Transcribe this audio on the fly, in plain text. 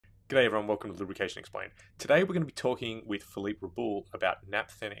G'day everyone, welcome to Lubrication Explained. Today we're going to be talking with Philippe Raboul about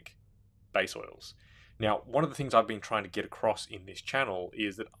naphthenic base oils. Now, one of the things I've been trying to get across in this channel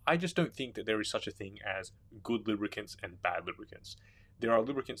is that I just don't think that there is such a thing as good lubricants and bad lubricants. There are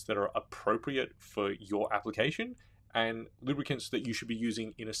lubricants that are appropriate for your application and lubricants that you should be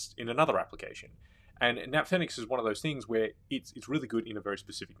using in another application. And naphthenics is one of those things where it's really good in a very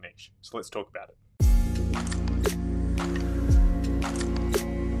specific niche. So let's talk about it.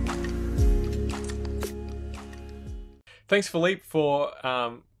 Thanks, Philippe, for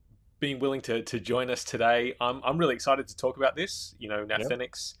being willing to join us today. I'm really excited to talk about this. You know,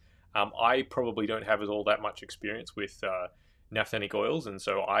 naphthenics. I probably don't have all that much experience with naphthenic oils, and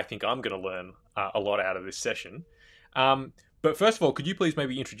so I think I'm going to learn a lot out of this session. But first of all, could you please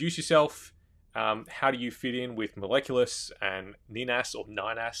maybe introduce yourself? How do you fit in with Moleculus and Ninas, or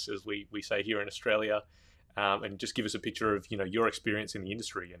Ninas, as we say here in Australia? And just give us a picture of your experience in the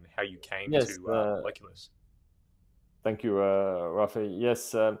industry and how you came to Moleculus. Thank you, Rafi.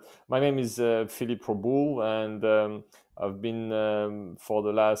 Yes, my name is Philippe Raboul, and I've been for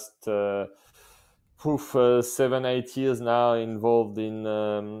the last 7-8 years now involved in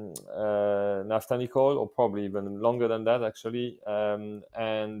naphthenic oil, or probably even longer than that, actually. For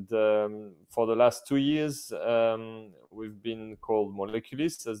the last 2 years, we've been called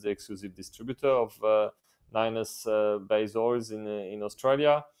Moleculus as the exclusive distributor of Ninas base oils in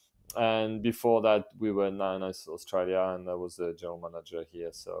Australia. And before that, we were Ninas Australia, and I was the general manager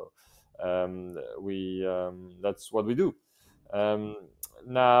here. So that's what we do.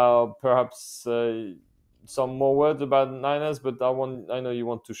 Now, perhaps some more words about Ninas, but I know you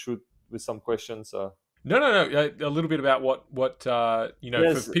want to shoot with some questions. No. A little bit about what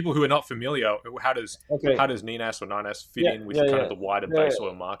yes. For people who are not familiar, how does Ninas or Ninas fit in with kind of the wider base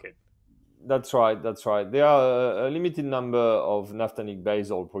oil market? That's right. There are a limited number of naphthenic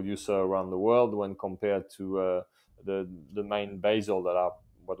base oil producers around the world when compared to the main base oil that are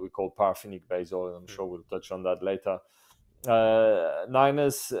what we call paraffinic base oil. I'm sure we'll touch on that later.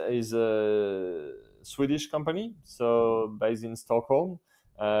 Ninas is a Swedish company, so based in Stockholm.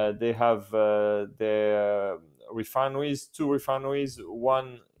 They have their refineries, 2 refineries,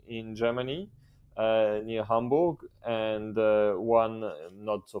 one in Germany, near Hamburg, and one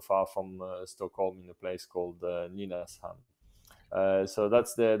not so far from Stockholm in a place called Nynäshamn. So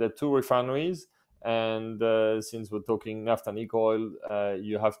that's the 2 refineries, and since we're talking naphthenic oil,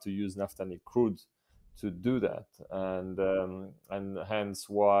 you have to use naphthenic crude to do that, and hence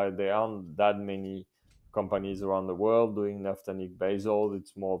why there aren't that many companies around the world doing naphthenic base oil.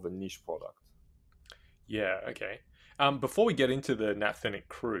 It's more of a niche product. Yeah, okay. Before we get into the naphthenic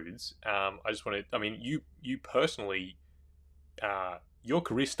crudes, I just want to, you personally, your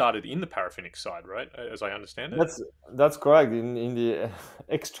career started in the paraffinic side, right? As I understand it? That's correct, in the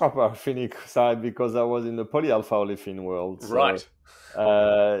extra paraffinic side, because I was in the polyalpha olefin world. So, right.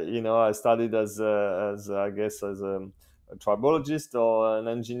 I started as a tribologist or an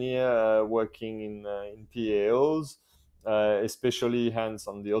engineer working in PAOs. Especially hence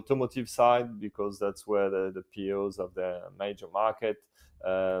on the automotive side, because that's where the POs have their major market,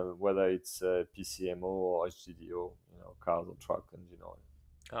 whether it's PCMO or HDDO, cars or truck engine oil.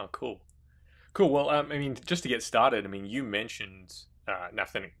 Oh, cool. Well, just to get started, you mentioned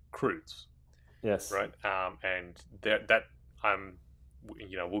naphthenic crudes. Yes. Right. And that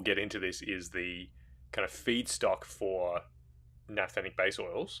we'll get into this, is the kind of feedstock for naphthenic base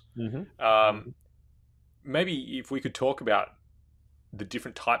oils. Mm-hmm. Maybe if we could talk about the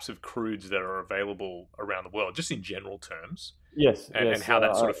different types of crudes that are available around the world, just in general terms. Yes. And how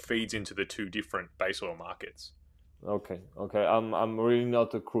that sort of feeds into the 2 different base oil markets. Okay. I'm really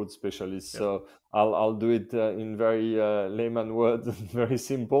not a crude specialist, so I'll do it in very layman words, very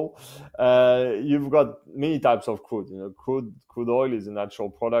simple. You've got many types of crude. Crude oil is a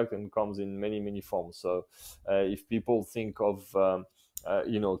natural product and comes in many forms. So if people think of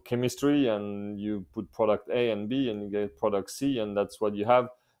chemistry, and you put product A and B and you get product C, and that's what you have.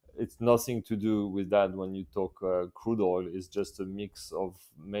 It's nothing to do with that when you talk crude oil. It's just a mix of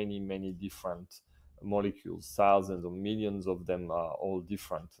many different molecules. Thousands or millions of them are all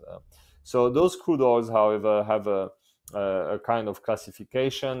different. So those crude oils, however, have a kind of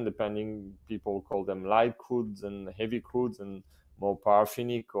classification, depending. People call them light crudes and heavy crudes, and more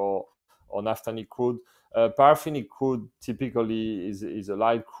paraffinic or naphthenic crude. Paraffinic crude typically is a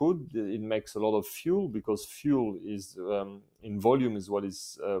light crude. It makes a lot of fuel, because fuel is in volume is what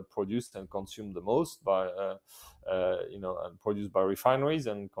is produced and consumed the most by and produced by refineries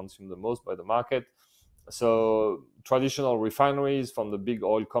and consumed the most by the market. So traditional refineries from the big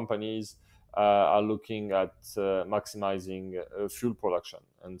oil companies are looking at maximizing fuel production,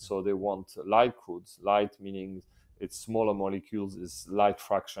 and so they want light crudes. Light meaning it's smaller molecules, it's light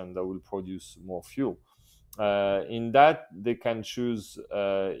fraction that will produce more fuel. In that, they can choose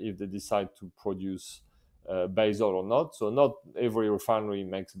if they decide to produce base oil or not. So not every refinery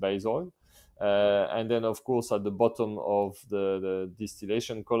makes base oil. And then, of course, at the bottom of the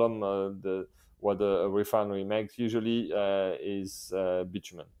distillation column, what a refinery makes usually is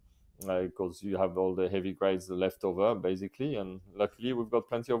bitumen, because you have all the heavy grades left over, basically. And luckily, we've got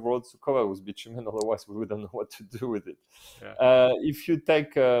plenty of roads to cover with bitumen. Otherwise, we wouldn't know what to do with it. Yeah. If you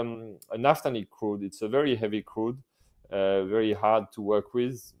take a naphthenic crude, it's a very heavy crude, very hard to work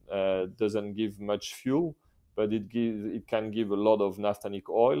with, doesn't give much fuel, but it can give a lot of naphthenic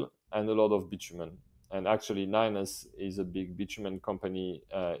oil and a lot of bitumen. And actually, Ninus is a big bitumen company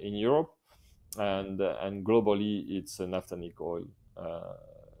in Europe, and globally, it's a naphthenic oil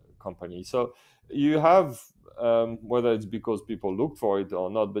company. So you have, whether it's because people look for it or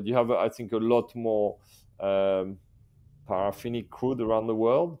not, but you have, I think, a lot more paraffinic crude around the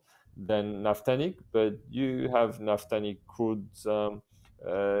world than naphthenic. But you have naphthenic crudes,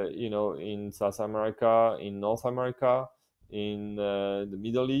 in South America, in North America, in the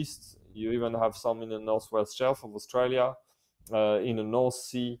Middle East. You even have some in the Northwest Shelf of Australia, in the North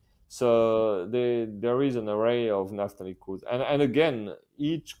Sea. So there is an array of naphthenic crudes. And again,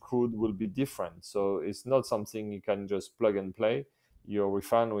 each crude will be different. So it's not something you can just plug and play. Your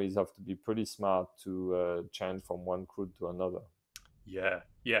refineries have to be pretty smart to change from one crude to another. Yeah.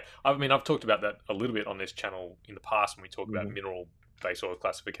 I mean, I've talked about that a little bit on this channel in the past when we talk about mineral base oil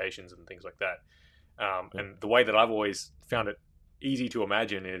classifications and things like that. And the way that I've always found it easy to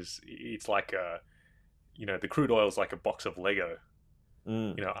imagine is it's like the crude oil is like a box of Lego.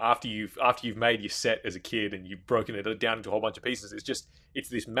 After you've made your set as a kid and you've broken it down into a whole bunch of pieces, it's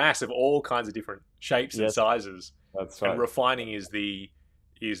this mass of all kinds of different shapes and sizes. That's right. And refining is the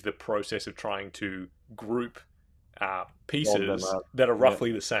process of trying to group pieces that are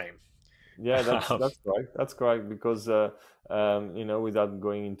roughly the same. Yeah, that's right. That's correct, because without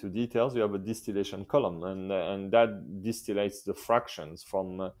going into details, you have a distillation column, and that distillates the fractions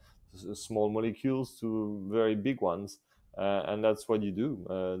from small molecules to very big ones. And that's what you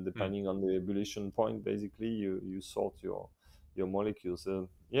do, depending on the ebullition point. Basically, you sort your molecules.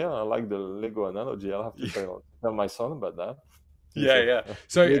 I like the Lego analogy. I'll have to tell my son about that. Yeah.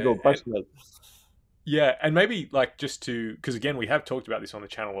 So Lego passionate. And maybe because again, we have talked about this on the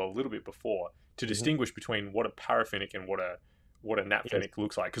channel a little bit before, to distinguish between what a paraffinic and what a naphthenic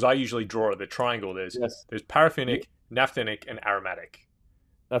looks like. Because I usually draw the triangle. There's paraffinic, naphthenic, and aromatic.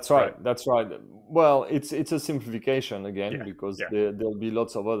 That's right. That's right. Well, it's a simplification again, because there'll be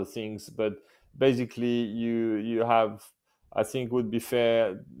lots of other things, but basically you have, I think would be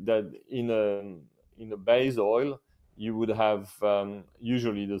fair that in a base oil you would have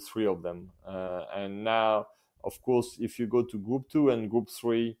usually the three of them, and now, of course, if you go to group 2 and group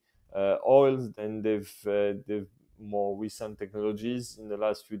 3 oils, then they've more recent technologies in the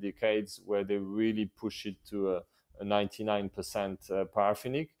last few decades where they really push it to a 99%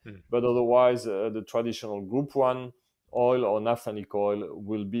 paraffinic, but otherwise the traditional group 1 oil or naphthenic oil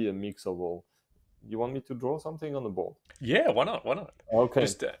will be a mix of all. You want me to draw something on the board? Yeah, why not? Okay.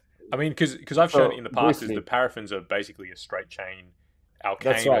 Just, because I've shown in the past is the paraffins are basically a straight chain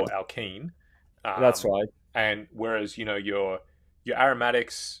alkane or alkene. That's right. And whereas your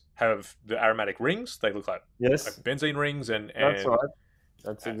aromatics have the aromatic rings, they look like benzene rings, and that's right.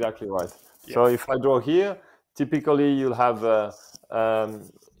 That's exactly right. Yeah. So if I draw here, typically you'll have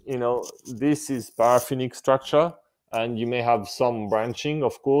this is paraffinic structure, and you may have some branching,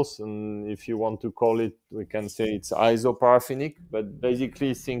 of course, and if you want to call it, we can say it's isoparaffinic, but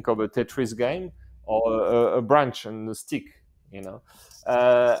basically think of a Tetris game or a branch and a stick,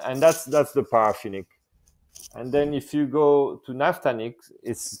 and that's the paraffinic. And then if you go to naphthenic,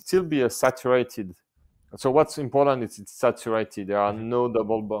 it's still be a saturated. So what's important is it's saturated. There are no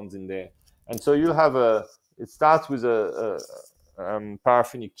double bonds in there. And so you have it starts with a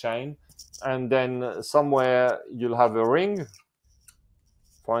paraffinic chain, and then somewhere you'll have a ring,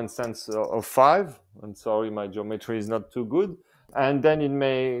 for instance, of 5. And sorry, my geometry is not too good. And then it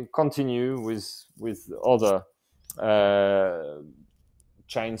may continue with other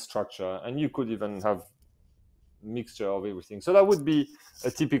chain structure, and you could even have mixture of everything. So that would be a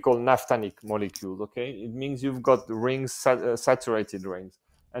typical naphthenic molecule. Okay, it means you've got the rings, saturated rings,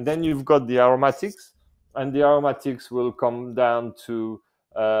 and then you've got the aromatics, and the aromatics will come down to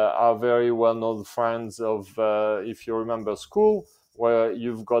our very well-known friends of, if you remember school, where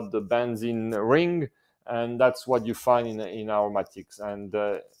you've got the benzene ring, and that's what you find in aromatics. And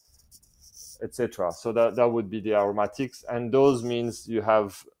etc. So that would be the aromatics, and those means you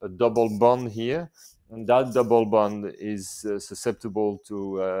have a double bond here, and that double bond is susceptible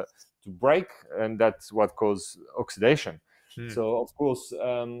to break, and that's what causes oxidation. So of course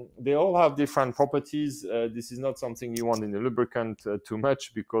they all have different properties. This is not something you want in a lubricant too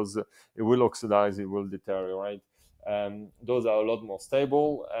much, because it will oxidize, it will deteriorate. Those are a lot more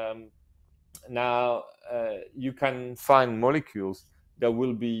stable. Now you can find molecules that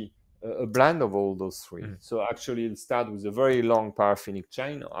will be a blend of all those three. So actually it starts with a very long paraffinic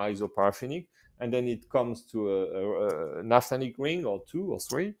chain, or isoparaffinic, and then it comes to a naphthenic ring or two or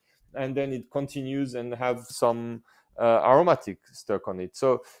three, and then it continues and have some aromatic stuck on it.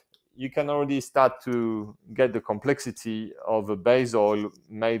 So you can already start to get the complexity of a base oil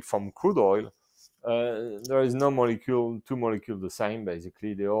made from crude oil. There is no two molecules the same,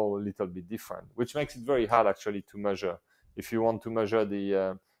 basically. They're all a little bit different, which makes it very hard actually to measure. If you want to measure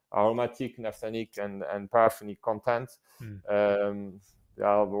the aromatic, naphthenic, and paraffinic content, there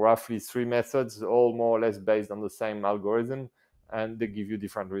are roughly 3 methods, all more or less based on the same algorithm, and they give you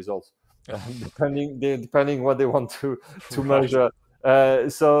different results depending what they want to measure.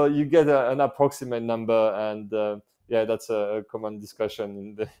 So you get an approximate number, and yeah, that's a common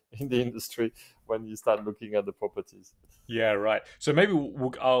discussion in the industry when you start looking at the properties. Yeah, right. So maybe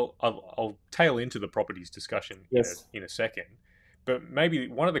I'll tail into the properties discussion in a second. But maybe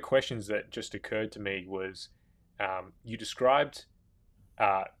one of the questions that just occurred to me was, you described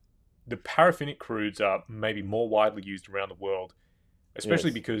the paraffinic crudes are maybe more widely used around the world,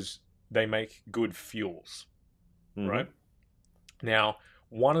 especially because they make good fuels, right? Now,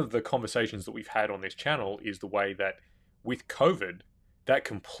 one of the conversations that we've had on this channel is the way that with COVID, that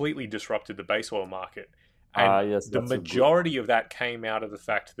completely disrupted the base oil market. And the majority of that came out of the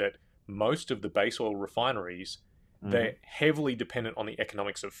fact that most of the base oil refineries, they're heavily dependent on the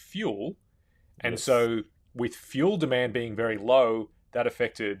economics of fuel. And so with fuel demand being very low, that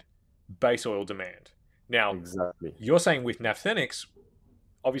affected base oil demand. Now, you're saying with naphthenics,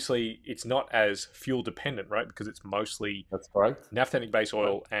 obviously it's not as fuel dependent, right? Because it's mostly naphthenic base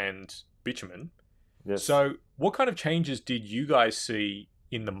oil and bitumen. So what kind of changes did you guys see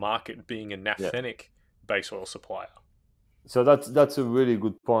in the market being a naphthenic base oil supplier? So that's a really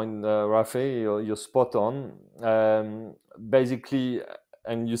good point, Rafe. You're spot on. Basically,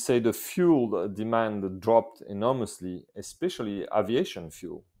 and you say the fuel demand dropped enormously, especially aviation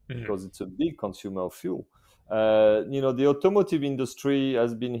fuel, because it's a big consumer of fuel. The automotive industry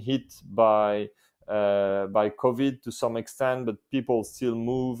has been hit by COVID to some extent, but people still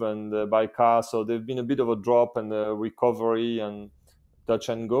move and buy cars, so there's been a bit of a drop and a recovery and touch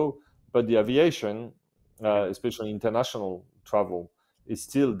and go. But the aviation, especially international travel, is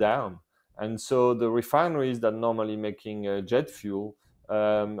still down, and so the refineries that normally making jet fuel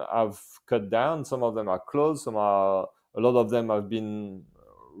have cut down. Some of them are closed. A lot of them have been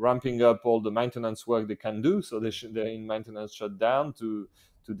ramping up all the maintenance work they can do, so they're in maintenance shutdown to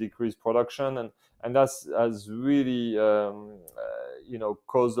decrease production, and that's has really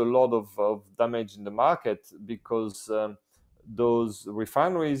caused a lot of damage in the market, because those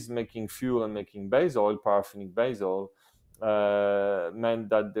refineries making fuel and making base oil, paraffinic base oil, meant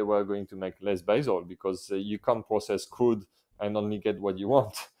that they were going to make less base oil, because you can't process crude and only get what you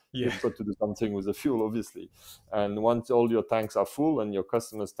want. You've got to do something with the fuel, obviously. And once all your tanks are full and your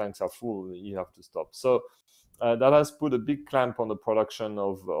customers' tanks are full, you have to stop. So that has put a big clamp on the production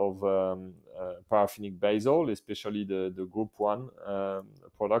of paraffinic base oil, especially the Group 1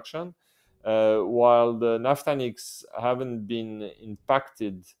 production. While the naphthenics haven't been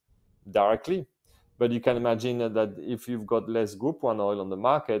impacted directly. But you can imagine that if you've got less Group 1 oil on the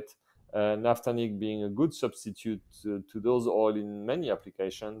market, naphthenic being a good substitute to those oil in many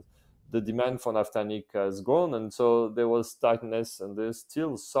applications, the demand for naphthenic has grown, and so there was tightness, and there's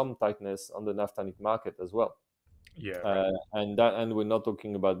still some tightness on the naphthenic market as well. And we're not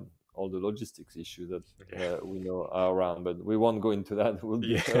talking about all the logistics issues that we know are around, but we won't go into that. It will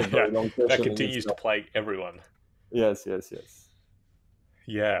be a very long session. That continues to plague everyone. Yes.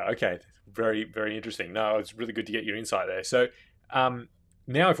 Yeah. Okay. Very, very interesting. No, it's really good to get your insight there. So,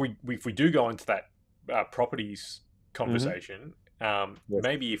 now if we do go into that properties conversation,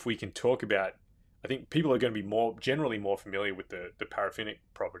 maybe if we can talk about, I think people are going to be generally more familiar with the paraffinic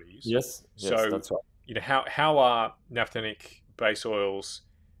properties. Yes, that's right. How are naphthenic base oils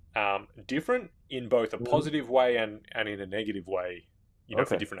different in both a positive way and in a negative way,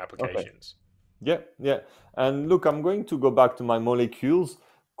 for different applications? Yeah. And look, I'm going to go back to my molecules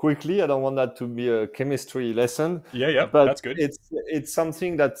quickly. I don't want that to be a chemistry lesson. Yeah, but that's good. It's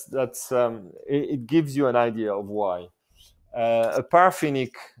something that's it gives you an idea of why. A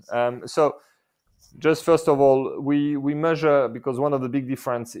paraffinic. So just first of all, we measure, because one of the big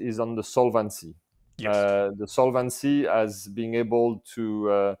difference is on the solvency. Yes. The solvency as being able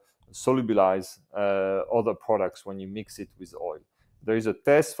to solubilize other products when you mix it with oil. There is a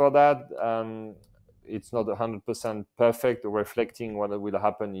test for that. It's not 100% perfect or reflecting what will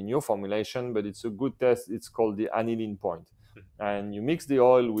happen in your formulation, but it's a good test. It's called the aniline point. And you mix the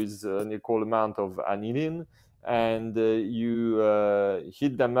oil with an equal amount of aniline, and you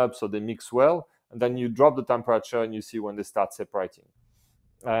heat them up so they mix well, and then you drop the temperature and you see when they start separating.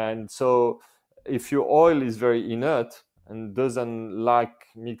 And so if your oil is very inert and doesn't like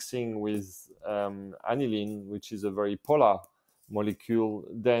mixing with aniline, which is a very polar molecule,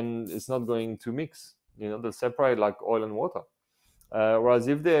 then it's not going to mix. They'll separate like oil and water. Whereas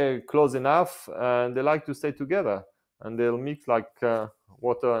if they're close enough, they like to stay together, and they'll mix like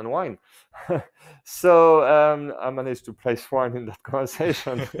water and wine. So I managed to place wine in that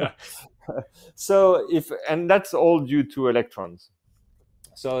conversation. And that's all due to electrons.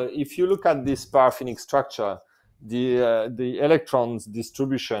 So if you look at this paraffinic structure, the electrons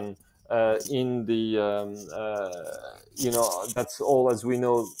distribution in the that's all, as we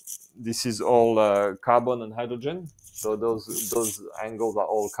know, this is all carbon and hydrogen. So those angles are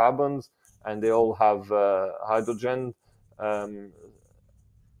all carbons, and they all have hydrogen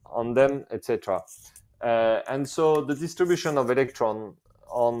on them, etc. And so the distribution of electron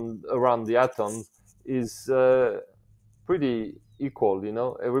around the atom is pretty equal.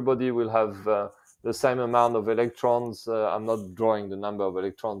 Everybody will have the same amount of electrons. I'm not drawing the number of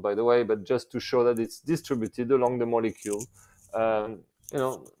electrons, by the way, but just to show that it's distributed along the molecule,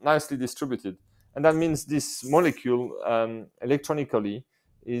 nicely distributed. And that means this molecule electronically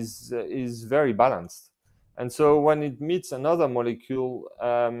is very balanced. And so when it meets another molecule,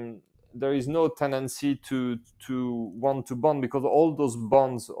 there is no tendency to want to bond, because all those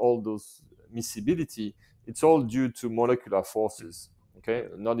bonds, all those miscibility, it's all due to molecular forces. Okay,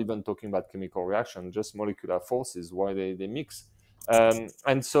 not even talking about chemical reaction, just molecular forces, why they mix.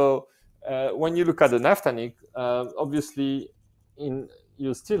 And so when you look at the naphthenic, obviously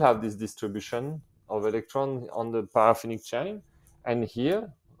you still have this distribution of electron on the paraffinic chain and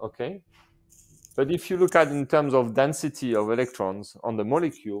here, okay. But if you look at in terms of density of electrons on the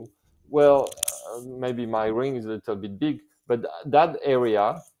molecule, well, maybe my ring is a little bit big, but that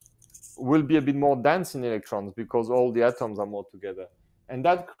area will be a bit more dense in electrons because all the atoms are more together. And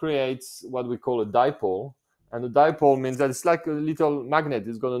that creates what we call a dipole. And a dipole means that it's like a little magnet.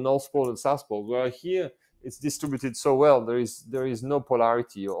 It's got a north pole and south pole, where here it's distributed so well, there is no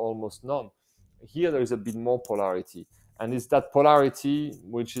polarity, or almost none. Here there is a bit more polarity. And it's that polarity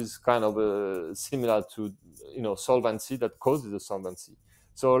which is kind of similar to solvency that causes the solvency.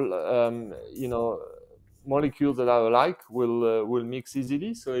 So molecules that are alike will mix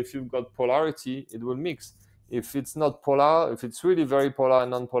easily. So if you've got polarity, it will mix. If it's not polar, if it's really very polar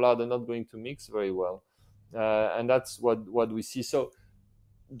and non-polar, they're not going to mix very well. And that's what we see. So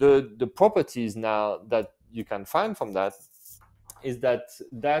the properties now that you can find from that is that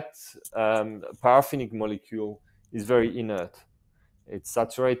paraffinic molecule is very inert. It's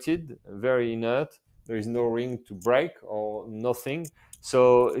saturated, very inert. There is no ring to break or nothing.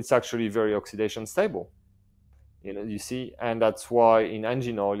 So it's actually very oxidation stable. You see, and that's why in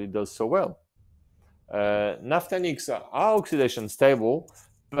engine oil it does so well. Naphthenics are oxidation stable,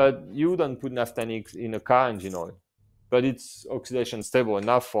 but you wouldn't put naphthenics in a car engine oil. But it's oxidation stable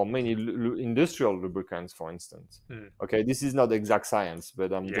enough for many industrial lubricants, for instance. Okay, this is not exact science,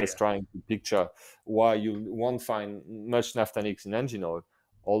 but I'm just trying to picture why you won't find much naphthenics in engine oil,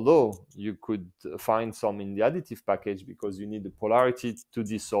 although you could find some in the additive package because you need the polarity to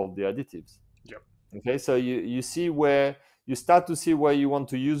dissolve the additives. Yep. Okay, so you see where you start to see where you want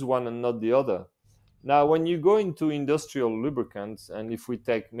to use one and not the other. Now, when you go into industrial lubricants, and if we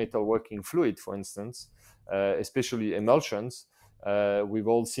take metal working fluid, for instance, especially emulsions, we've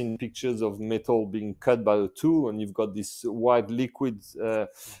all seen pictures of metal being cut by a tool, and you've got this white liquid,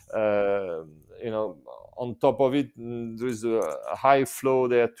 on top of it. There's a high flow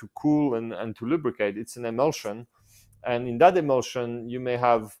there to cool and to lubricate. It's an emulsion, and in that emulsion, you may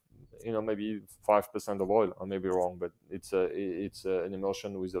have maybe 5% of oil. I may be wrong, but it's an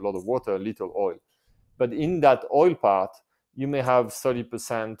emulsion with a lot of water, little oil. But in that oil part, you may have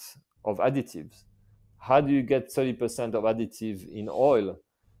 30% of additives. How do you get 30% of additive in oil?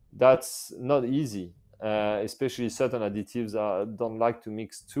 That's not easy, especially certain additives don't like to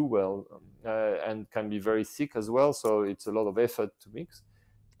mix too well and can be very thick as well. So it's a lot of effort to mix.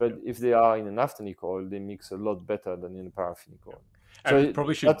 But if they are in a naphthenic oil, they mix a lot better than in a paraffinic oil. And so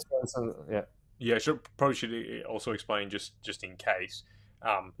probably should yeah. Probably should also explain just in case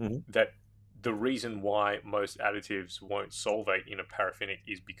that the reason why most additives won't solvate in a paraffinic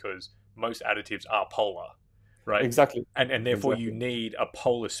is because most additives are polar, right? Exactly. And therefore you Exactly. need a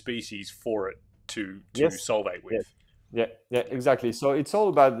polar species for it to Yes. solvate Yes. with. Yeah. Yeah. Yeah. Exactly. So it's all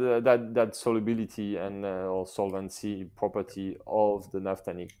about that solubility and or solvency property of the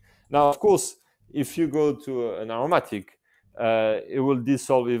naphthenic. Now, of course, if you go to an aromatic, it will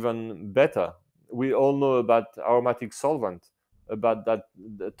dissolve even better. We all know about aromatic solvent, about that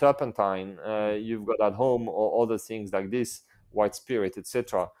the turpentine you've got at home, or other things like this, white spirit,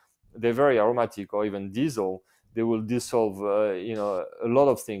 etc. They're very aromatic, or even diesel. They will dissolve, a lot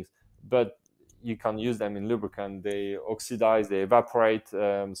of things, but you can use them in lubricant. They oxidize, they evaporate.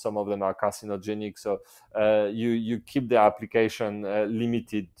 Some of them are carcinogenic, so you keep the application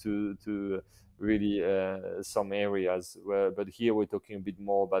limited to really some areas. But here we're talking a bit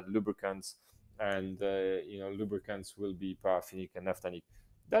more about lubricants, and lubricants will be paraffinic and naphthenic.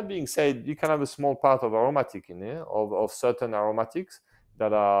 That being said, you can have a small part of aromatic in there, of certain aromatics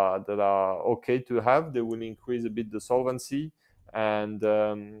that are okay to have. They will increase a bit the solvency, and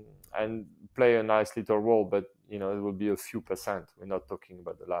play a nice little role, but it will be a few percent. We're not talking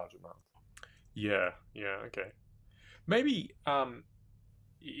about a large amount. Yeah. Yeah. Okay. Maybe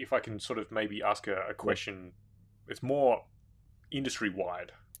if I can sort of maybe ask a Yeah. question, it's more industry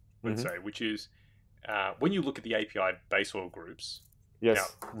wide, let's Mm-hmm. say, which is when you look at the API base oil groups, now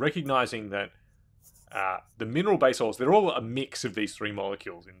Yes, recognizing that the mineral base oils, they're all a mix of these three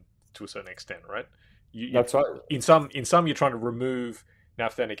molecules in to a certain extent, right? that's right. In some you're trying to remove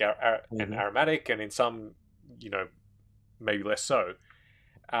naphthenic and Mm-hmm. aromatic, and in some, maybe less so.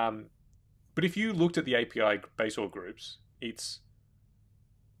 Um, but if you looked at the API base oil groups,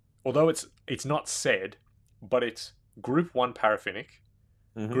 although it's not said, but it's group one paraffinic,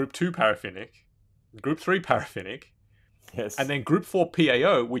 Mm-hmm. group two paraffinic, group three paraffinic, and Yes. then group four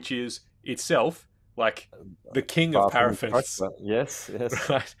PAO, which is itself like the king of Paraffinic paraffins, structure. Yes, yes,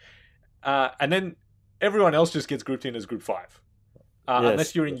 right? And then everyone else just gets grouped in as group five, yes.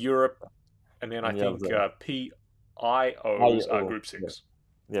 unless you're in Europe, and then I And you have think the PIOs are IO. group Yeah. six.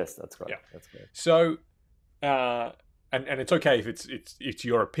 Yes, that's Yeah. correct. That's correct. So, uh, and it's okay if it's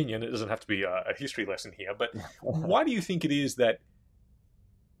your opinion. It doesn't have to be a history lesson here. But why do you think it is that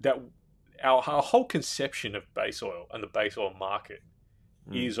our whole conception of base oil and the base oil market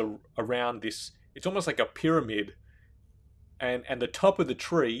Mm. is around this? It's almost like a pyramid, and the top of the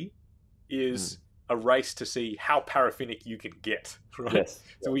tree Mm. is a race to see how paraffinic you can get, right? Yes,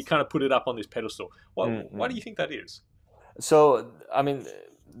 So we yes. kind of put it up on this pedestal. Why do Mm. you think that is? So, I mean,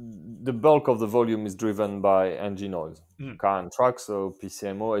 the bulk of the volume is driven by engine oils, Mm, car and truck, so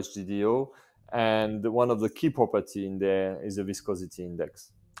PCMO, HGDO, and one of the key property in there is the viscosity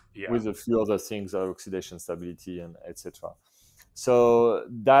index, yeah, with a few other things, oxidation stability and etc. So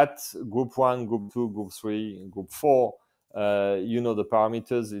that group one, group two, group three, group four, the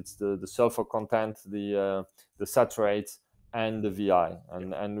parameters. It's the sulfur content, the saturates, and the VI.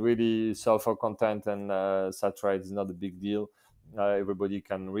 yeah, And really, sulfur content and saturate is not a big deal. Everybody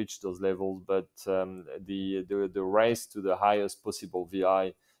can reach those levels, but the race to the highest possible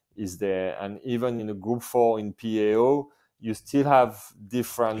VI is there. And even in a group four in PAO, you still have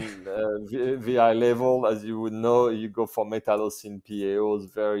different VI level. As you would know, you go for metallocene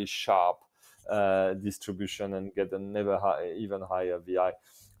PAOs, very sharp distribution, and get a even higher VI.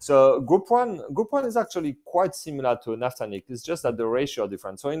 So group one is actually quite similar to a naphthenic. It's just that the ratio are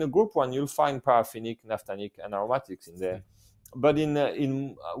different. So in a group one, you'll find paraffinic, naphthenic, and aromatics in there, but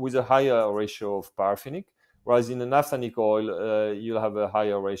in with a higher ratio of paraffinic. Whereas in a naphthenic oil, you'll have a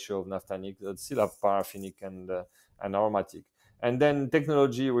higher ratio of naphthenic that still have paraffinic and aromatic. And then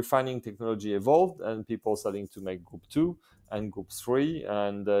refining technology evolved, and people starting to make group two and group three,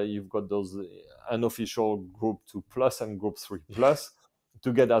 and you've got those unofficial group two plus and group three plus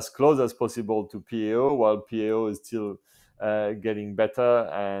to get as close as possible to PAO, while PAO is still getting better,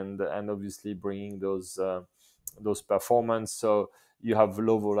 and obviously bringing those performance. So you have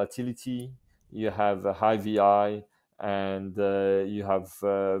low volatility, you have a high VI, and you have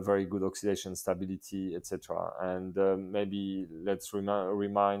very good oxidation stability, etc. And maybe let's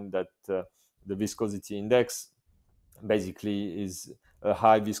remind that the viscosity index basically is a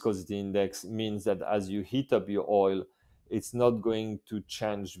high viscosity index means that as you heat up your oil, it's not going to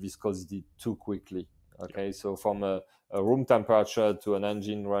change viscosity too quickly. yeah, Okay, so from a room temperature to an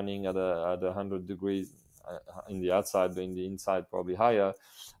engine running at 100 degrees in the outside, but in the inside probably higher,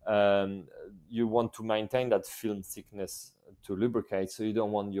 um, you want to maintain that film thickness to lubricate, so you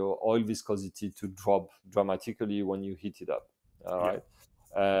don't want your oil viscosity to drop dramatically when you heat it up. All yeah,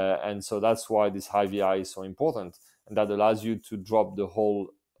 right, and so that's why this high VI is so important, and that allows you to drop the whole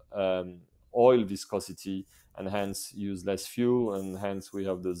oil viscosity, and hence use less fuel, and hence we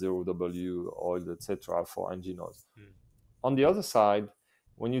have the 0W oil, etc., for engine oils. On the other side,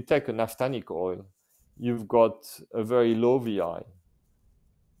 when you take a naphthenic oil, you've got a very low VI.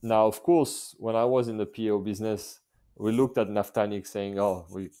 Now, of course, when I was in the PO business, we looked at Naphthenic saying, "Oh,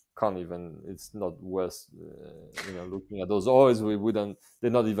 we can't even. It's not worth, looking at those oils. We wouldn't.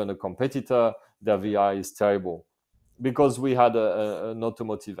 They're not even a competitor. Their VI is terrible," because we had an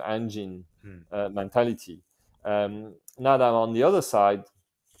automotive engine mentality. Now that I'm on the other side,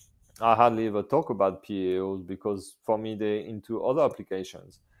 I hardly ever talk about PAOs because for me they're into other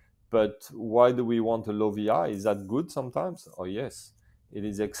applications. But why do we want a low VI? Is that good sometimes? Oh yes, it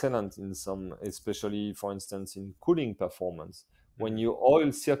is excellent in some, especially for instance in cooling performance. When your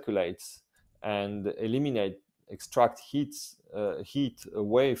oil circulates and extract heat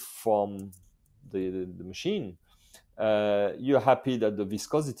away from the machine, you're happy that the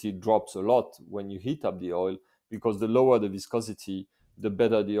viscosity drops a lot when you heat up the oil, because the lower the viscosity, the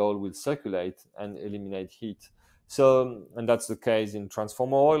better the oil will circulate and eliminate heat. So, and that's the case in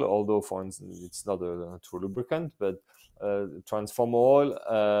transformer oil, although for instance it's not a true lubricant, but transformer oil,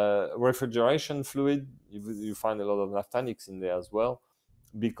 refrigeration fluid, you find a lot of naphthenics in there as well,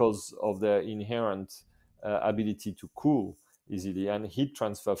 because of their inherent ability to cool easily. And heat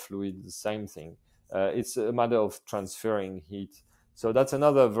transfer fluid, the same thing. It's a matter of transferring heat. So that's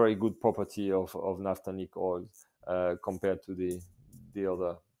another very good property of naphthenic oil compared to the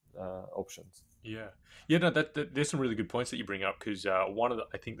other options. Yeah. No, there's some really good points that you bring up, because one of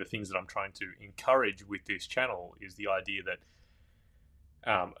I think the things that I'm trying to encourage with this channel is the idea that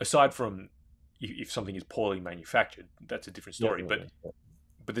aside from if something is poorly manufactured, that's a different story. But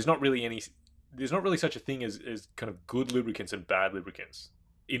there's not really such a thing as kind of good lubricants and bad lubricants,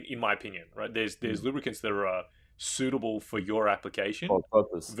 in my opinion, right? There's lubricants that are suitable for your application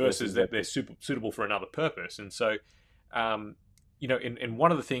versus that they're suitable for another purpose. And so, and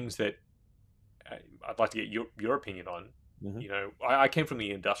one of the things that I'd like to get your opinion on, I came from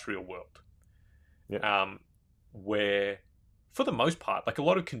the industrial world, where for the most part, like a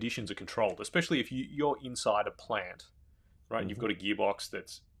lot of conditions are controlled, especially if you're inside a plant, right? And you've got a gearbox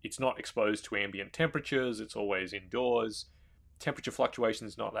it's not exposed to ambient temperatures. It's always indoors. Temperature fluctuation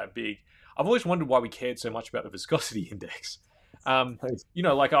is not that big. I've always wondered why we cared so much about the viscosity index.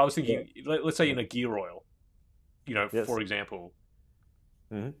 Like I was thinking, let's say in a gear oil, for example,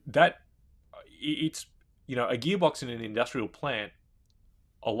 that it's, a gearbox in an industrial plant,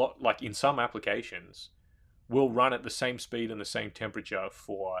 a lot, like in some applications, will run at the same speed and the same temperature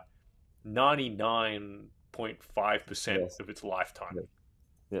for 99.5% of its lifetime.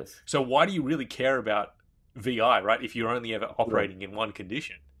 Yes. So why do you really care about VI, right? If you're only ever operating in one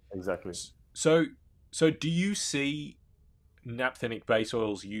condition. Exactly. So do you see naphthenic base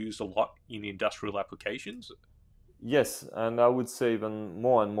oils used a lot in industrial applications? Yes, and I would say even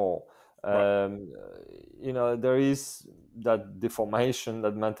more and more. Right. There is that deformation,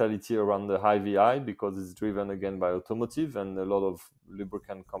 that mentality around the high VI, because it's driven again by automotive, and a lot of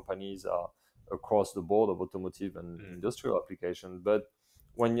lubricant companies are across the board of automotive and industrial application. But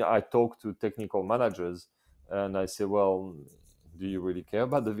when I talk to technical managers and I say, well, do you really care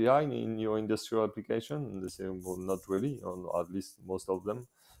about the VI in your industrial application? And they say, well, not really, or at least most of them.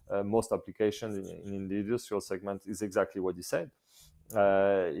 Most applications in the industrial segment is exactly what you said.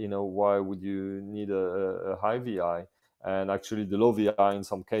 Why would you need a high VI? And actually, the low VI in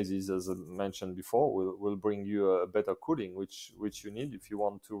some cases, as I mentioned before, will bring you a better cooling, which you need if you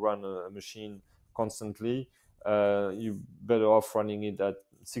want to run a machine constantly. You're better off running it at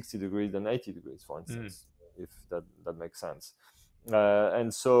 60 degrees than 80 degrees, for instance, if that makes sense.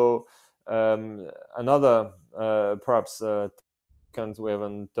 And so another perhaps we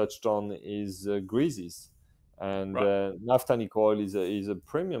haven't touched on is greases. And naphthenic oil is a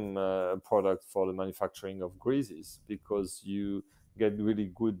premium product for the manufacturing of greases, because you get really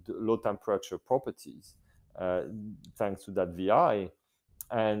good low temperature properties thanks to that VI.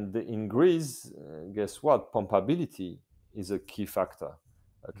 And in grease, guess what? Pumpability is a key factor.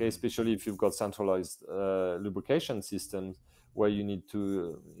 Okay, especially if you've got centralized lubrication systems where you need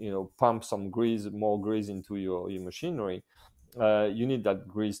to, pump some more grease into your machinery. You need that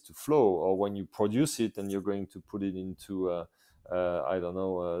grease to flow, or when you produce it and you're going to put it into,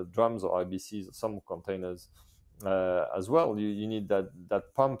 drums or IBCs or some containers as well. You need that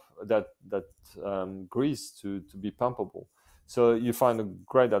pump, that grease to be pumpable. So you find a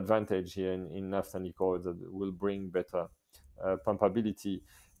great advantage here in naphthenic oil that will bring better pumpability.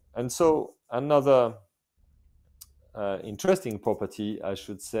 And so another interesting property, I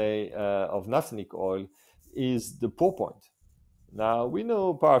should say, of naphthenic oil is the pour point. Now, we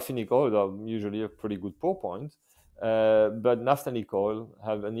know paraffinic oil are usually a pretty good pour point, but naphthenic oil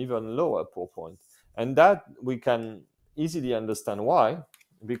have an even lower pour point. And that we can easily understand why,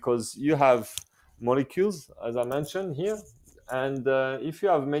 because you have molecules, as I mentioned here, and if you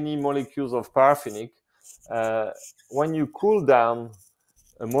have many molecules of paraffinic, uh, when you cool down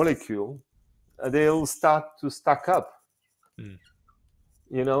a molecule, they'll start to stack up, Mm.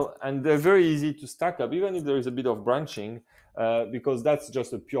 and they're very easy to stack up, even if there is a bit of branching, because that's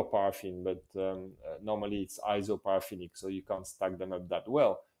just a pure paraffin. But normally it's isoparaffinic, so you can't stack them up that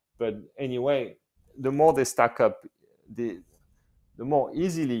well. But anyway, the more they stack up, the more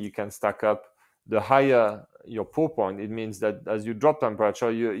easily you can stack up, the higher your pour point. It means that as you drop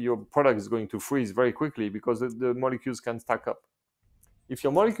temperature, your product is going to freeze very quickly because the molecules can stack up. If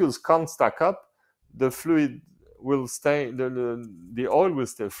your molecules can't stack up, the fluid will stay, the oil will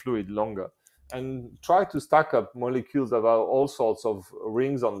stay fluid longer. And try to stack up molecules that have all sorts of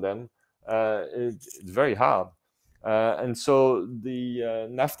rings on them. It's very hard. And so the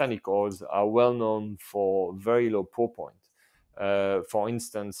naphthenic oils are well known for very low pour point. For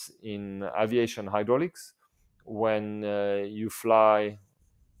instance, in aviation hydraulics, when you fly,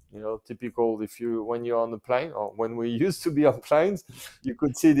 typical, when you're on a plane, or when we used to be on planes, you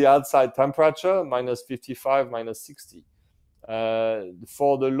could see the outside temperature minus 55, minus 60.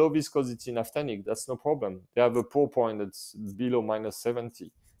 For the low viscosity naphthenic, that's no problem. They have a pour point that's below minus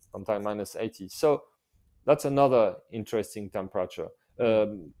 70, sometimes minus 80. So that's another interesting temperature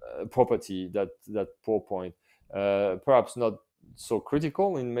property, that pour point. Perhaps not so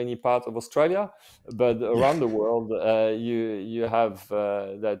critical in many parts of Australia, but around the world, you have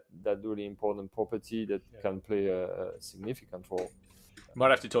that really important property that can play a significant role. Might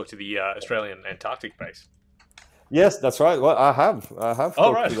have to talk to the Australian Antarctic base. Yes, that's right. Well, I have talked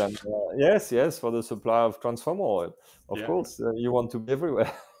right. to them. Yes, for the supply of transformer oil. Of course, you want to be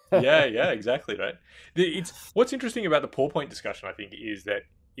everywhere. yeah, exactly, right. It's what's interesting about the pour point discussion, I think, is that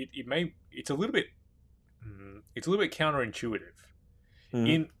it's a little bit counterintuitive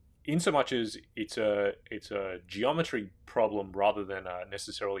in so much as it's a geometry problem rather than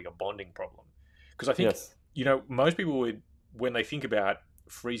necessarily a bonding problem. Because I think most people would, when they think about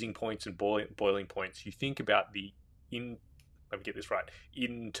freezing points and boiling points, you think about let me get this right,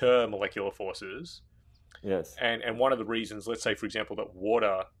 intermolecular forces. Yes. And one of the reasons, let's say, for example, that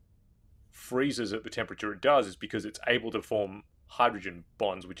water freezes at the temperature it does is because it's able to form hydrogen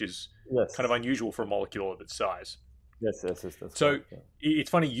bonds, which is kind of unusual for a molecule of its size. Yes, that's so correct, it's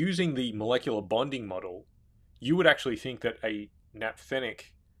funny, using the molecular bonding model, you would actually think that a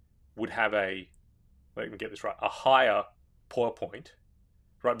naphthenic would have let me get this right, a higher pour point,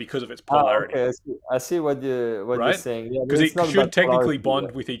 right, because of its polarity. Okay. I see what you're saying. Because it should technically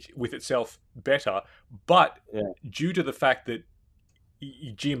bond with itself better, but due to the fact that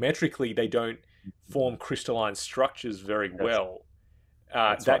geometrically they don't form crystalline structures very well,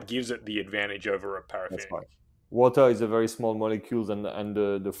 that gives it the advantage over a paraffinic. Right. Water is a very small molecule, and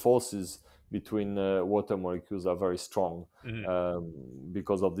the forces between water molecules are very strong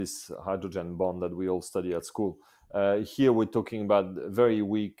because of this hydrogen bond that we all study at school. Here we're talking about very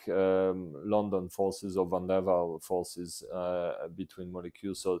weak London forces or Van der Waals forces between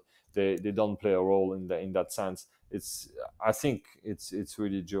molecules, so they don't play a role in that sense. I think it's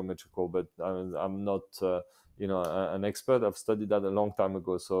really geometrical, but I'm not an expert. I've studied that a long time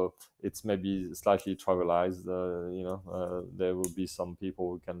ago, so it's maybe slightly trivialized. There will be some people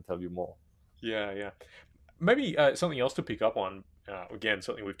who can tell you more. Yeah. Maybe something else to pick up on. Again,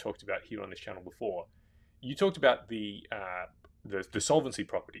 something we've talked about here on this channel before. You talked about the solvency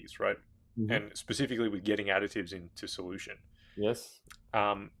properties, right? Mm-hmm. And specifically with getting additives into solution. Yes.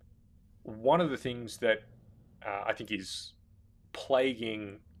 One of the things that I think is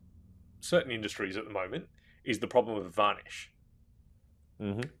plaguing certain industries at the moment is the problem of varnish.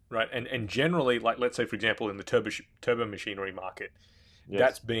 Mm-hmm. Right? And generally, like, let's say, for example, in the turbo machinery market,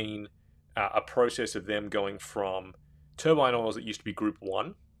 that's been a process of them going from turbine oils that used to be Group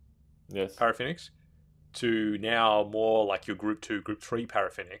 1 paraffinics to now more like your Group 2, Group 3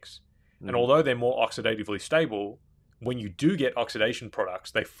 paraffinics. Mm-hmm. And although they're more oxidatively stable, when you do get oxidation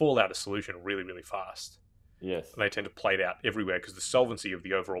products, they fall out of solution really, really fast. Yes. And they tend to plate out everywhere because the solvency of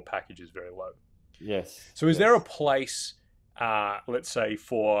the overall package is very low. Yes. So is there a place, let's say,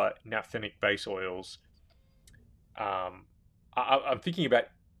 for naphthenic base oils? I'm thinking about,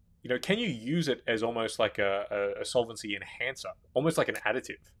 can you use it as almost like a solvency enhancer, almost like an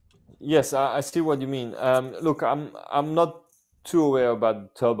additive? Yes, I see what you mean. Look, I'm not too aware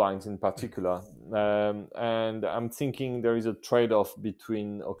about turbines in particular, and I'm thinking there is a trade-off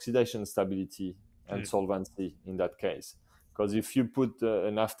between oxidation stability and solvency in that case. because if you put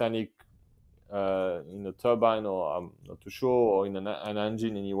a naphthenic in a turbine, or I'm not too sure, or in an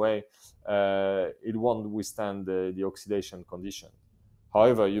engine anyway, it won't withstand the oxidation condition.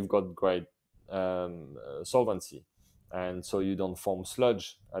 However, you've got great solvency, and so you don't form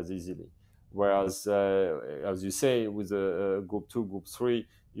sludge as easily. Whereas, as you say, with a group 2, group 3,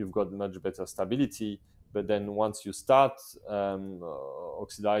 you've got much better stability. But then once you start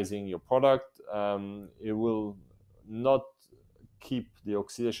oxidizing your product, it will not keep the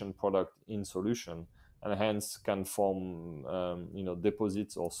oxidation product in solution, and hence can form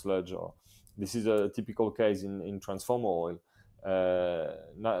deposits or sludge. Or this is a typical case in transformer oil.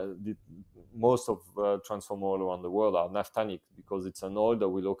 Most of transformer oil around the world are naphthenic, because it's an oil that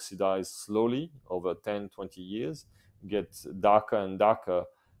will oxidize slowly over 10-20 years, get darker and darker,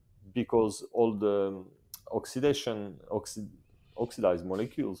 because all the oxidized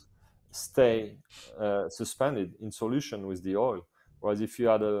molecules stay suspended in solution with the oil. Whereas if you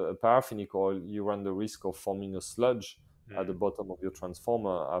add a paraffinic oil, you run the risk of forming a sludge at the bottom of your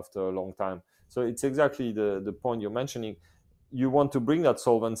transformer after a long time. So it's exactly the point you're mentioning. You want to bring that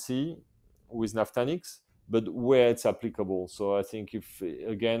solvency with naphthenics, but where it's applicable. So I think if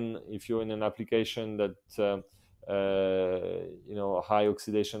you're in an application that high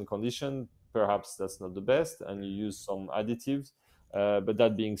oxidation condition, perhaps that's not the best, and you use some additives. But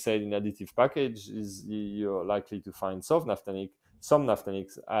that being said, in additive package, you're likely to find some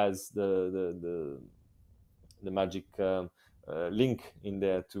naphthenics as the magic link in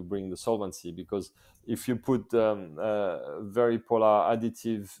there to bring the solvency. Because if you put very polar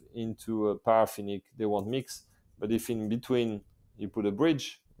additive into a paraffinic, they won't mix. But if in between you put a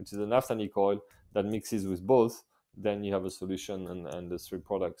bridge, which is a naphthenic oil that mixes with both, then you have a solution, and the three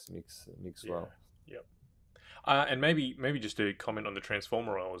products mix well. Yep. And maybe just to comment on the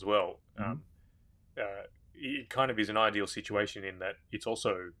transformer oil as well. It kind of is an ideal situation in that it's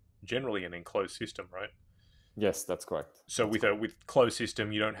also generally an enclosed system, right? Yes, that's correct. So with a closed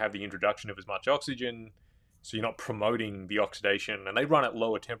system, you don't have the introduction of as much oxygen, so you're not promoting the oxidation, and they run at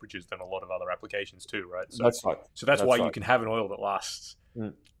lower temperatures than a lot of other applications too, right? So that's right. So that's why you can have an oil that lasts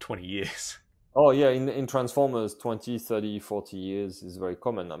 20 years. Oh yeah, in transformers, 20, 30, 40 years is very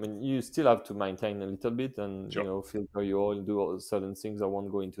common. I mean, you still have to maintain a little bit and filter your oil, do certain things. I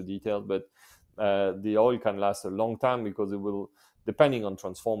won't go into detail, but the oil can last a long time, because it will, depending on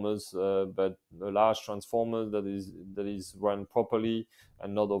transformers, but a large transformer that is run properly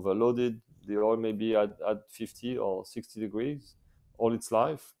and not overloaded, the oil may be at 50 or 60 degrees all its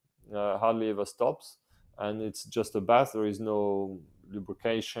life, hardly ever stops, and it's just a bath. There is no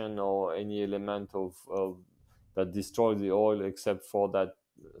lubrication or any element of that destroys the oil, except for that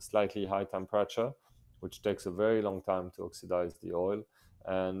slightly high temperature, which takes a very long time to oxidize the oil.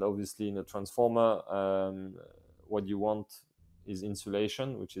 And obviously in a transformer, what you want is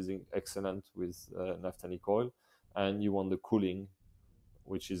insulation, which is excellent with naphthenic oil, and you want the cooling,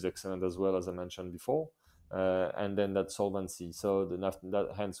 which is excellent as well, as I mentioned before, and then that solvency. So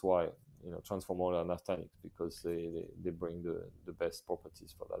hence why transformer oil are naphthenic, because they bring the best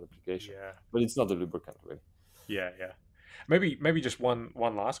properties for that application. Yeah. But it's not a lubricant, really. Yeah. Maybe just one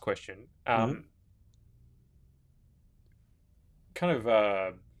last question. Kind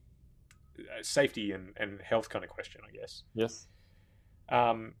of safety and health kind of question, I guess. Yes.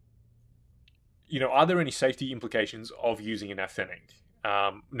 Are there any safety implications of using a naphthenic?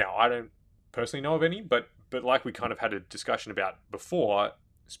 Now, I don't personally know of any, but like we kind of had a discussion about before,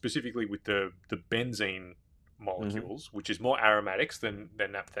 specifically with the benzene molecules, which is more aromatics than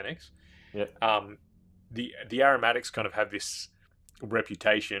naphthenics. Yeah. The aromatics kind of have this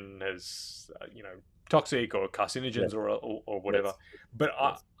reputation as toxic or carcinogens or whatever. Yes. But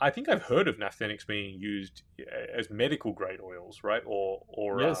yes. I think I've heard of naphthenics being used as medical grade oils, right? Or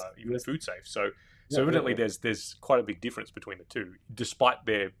even food safe. So evidently there's quite a big difference between the two, despite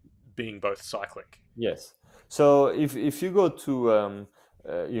their being both cyclic. Yes. So if you go to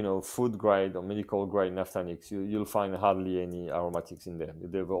food grade or medical grade naphthenics, you'll find hardly any aromatics in there.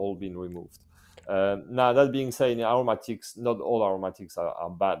 They've all been removed. Now, that being said, in aromatics, not all aromatics are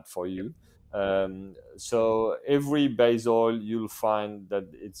bad for you. So every base oil, you'll find that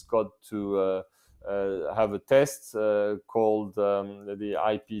it's got to have a test called the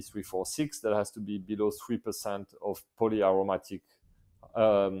IP346 that has to be below 3% of polyaromatic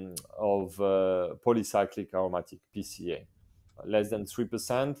of polycyclic aromatic, PCA. Less than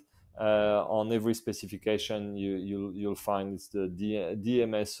 3%. On every specification, you'll find it's the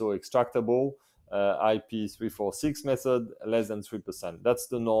DMSO extractable IP346 method, less than 3%. That's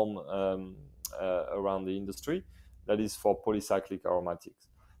the norm around the industry. That is for polycyclic aromatics.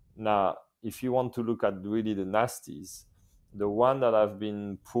 Now, if you want to look at really the nasties, the one that have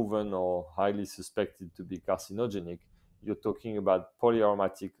been proven or highly suspected to be carcinogenic, you're talking about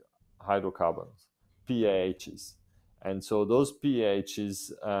polyaromatic hydrocarbons, PAHs. And so those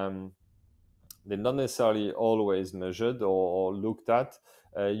PAHs, they're not necessarily always measured or looked at.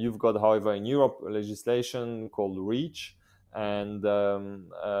 You've got, however, in Europe, legislation called REACH. And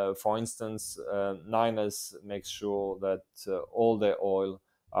for instance, Niners makes sure that all their oil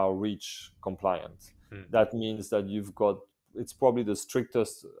are REACH compliant. That means that you've got, it's probably the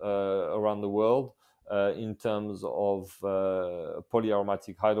strictest around the world in terms of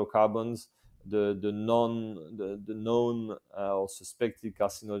polyaromatic hydrocarbons. The known or suspected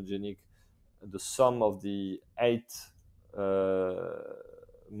carcinogenic, the sum of the 8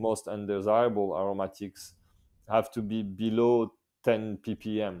 most undesirable aromatics have to be below 10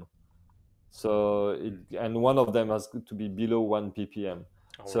 ppm. So and one of them has to be below 1 ppm.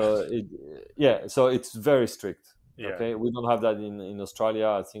 So so it's very strict. Okay, we don't have that in Australia.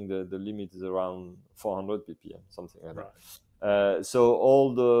 I think the limit is around 400 ppm, something like that. So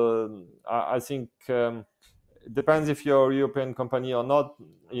all the I think it depends if you're a European company or not.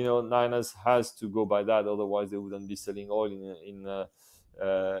 Niners has to go by that, otherwise they wouldn't be selling oil in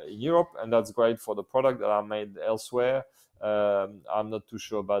Europe, and that's great for the product that are made elsewhere. I'm not too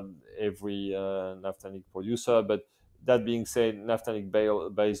sure about every naphthenic producer, but that being said, naphthenic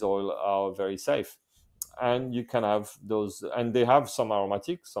base oil are very safe, and you can have those, and they have some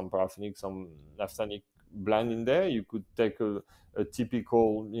aromatic, some paraffinic, some naphthenic blend in there. You could take a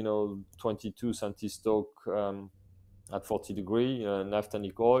typical 22 centistoke at 40 degree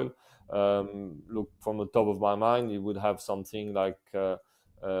naphthenic oil. Look, from the top of my mind, it would have something like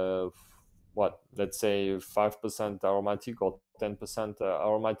let's say 5% aromatic or 10%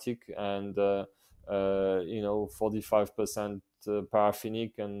 aromatic, and 45%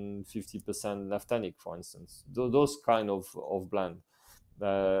 paraffinic and 50% naphthenic, for instance. Those kind of blend,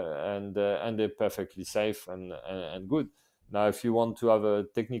 and they're perfectly safe and good. Now, if you want to have a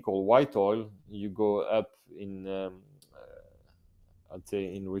technical white oil, you go up in I'd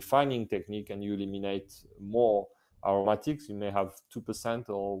say in refining technique, and you eliminate more aromatics. You may have 2%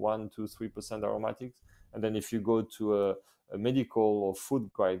 or 1, 2, 3% aromatics. And then if you go to a medical or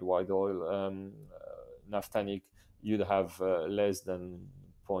food grade white oil, naphthenic, you'd have less than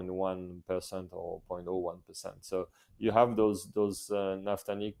 0.1% or 0.01%. So you have those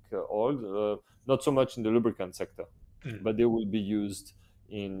naphthenic oil, not so much in the lubricant sector, but they will be used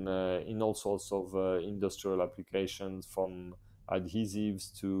in all sorts of industrial applications, from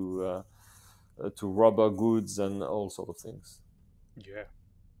adhesives to rubber goods and all sort of things. Yeah.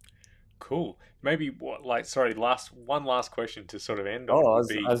 Cool. Maybe one last question to sort of end on Oh, would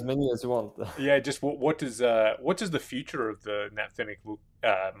be, as many as you want. yeah, just what does the future of the naphthenic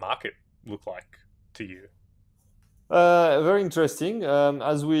market look like to you? Very interesting.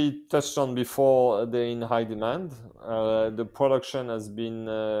 As we touched on before, they're in high demand. The production has been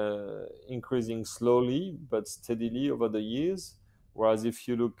increasing slowly but steadily over the years. Whereas if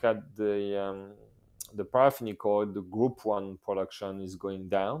you look at the paraffinic oil, the Group 1 production is going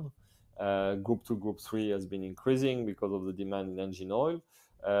down. Group 2, Group 3 has been increasing because of the demand in engine oil.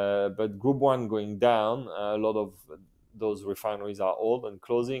 But Group 1 going down, a lot of those refineries are old and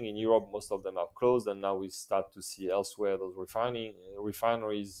closing. In Europe, most of them are closed, and now we start to see elsewhere those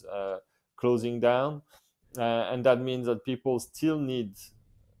refineries closing down. And that means that people still need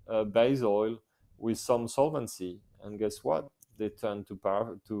base oil with some solvency. And guess what? They turn to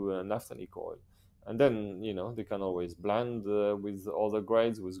naphthenic oil. And then, they can always blend with other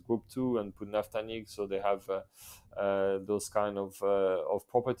grades, with Group 2, and put naphthenic. So they have those kind of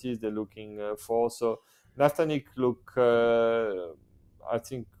properties they're looking for. So naphthenic look, I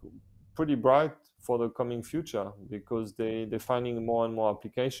think, pretty bright for the coming future, because they're finding more and more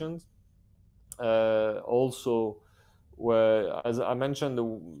applications. Also, where, as I mentioned,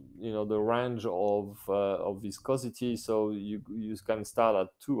 the range of viscosity. So you can start at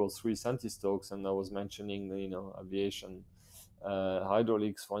 2 or 3 centistokes, and I was mentioning aviation,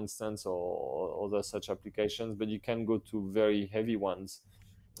 hydraulics, for instance, or other such applications. But you can go to very heavy ones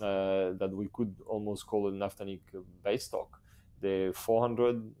that we could almost call a naphthenic base stock. They're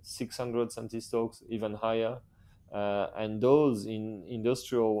 400, 600 centistokes, even higher. And those in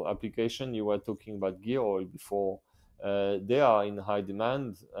industrial application, you were talking about gear oil before, they are in high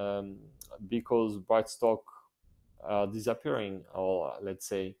demand because bright stock are disappearing, or let's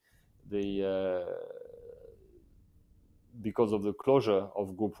say because of the closure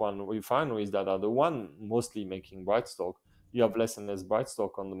of Group 1 refineries that are the one mostly making bright stock, you have less and less bright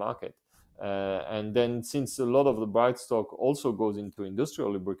stock on the market. And then, since a lot of the bright stock also goes into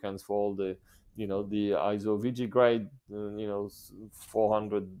industrial lubricants for all the the ISO VG grade,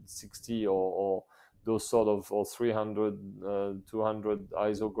 460 or those sort of, or 300, 200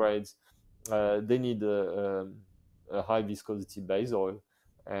 ISO grades, they need a high viscosity base oil,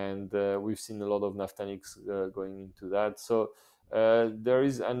 and we've seen a lot of naphthenics going into that. So there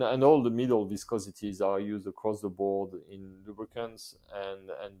is, and all the middle viscosities are used across the board in lubricants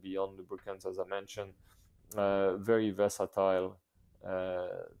and beyond lubricants, as I mentioned. Very versatile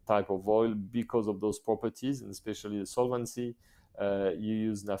type of oil because of those properties, and especially the solvency. You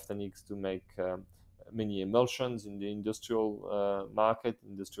use naphthenics to make many emulsions in the industrial market,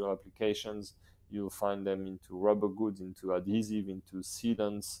 industrial applications. You'll find them into rubber goods, into adhesive, into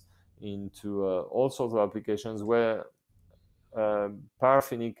sealants, into all sorts of applications where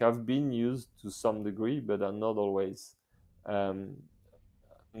paraffinic have been used to some degree, but are not always um,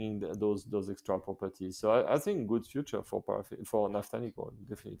 in those extra properties. So I think good future for paraffin, for naphthenic oil,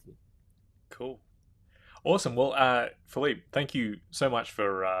 definitely. Cool. Awesome. Well, Philippe, thank you so much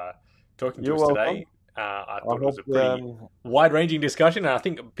for talking to You're us welcome. today. I I thought it was hope. a pretty wide-ranging discussion, and I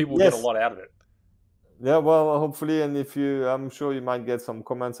think people will get a Yes. lot out of it. Yeah. Well, hopefully, and if you, I'm sure you might get some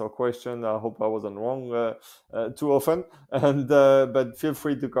comments or questions. I hope I wasn't wrong too often. And but feel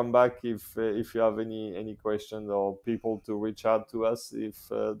free to come back if you have any questions, or people to reach out to us if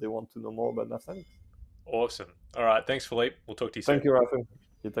they want to know more about naphthenic. Awesome. All right. Thanks, Philippe. We'll talk to you soon. Thank you, Rafa.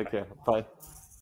 You take Bye. care. Bye.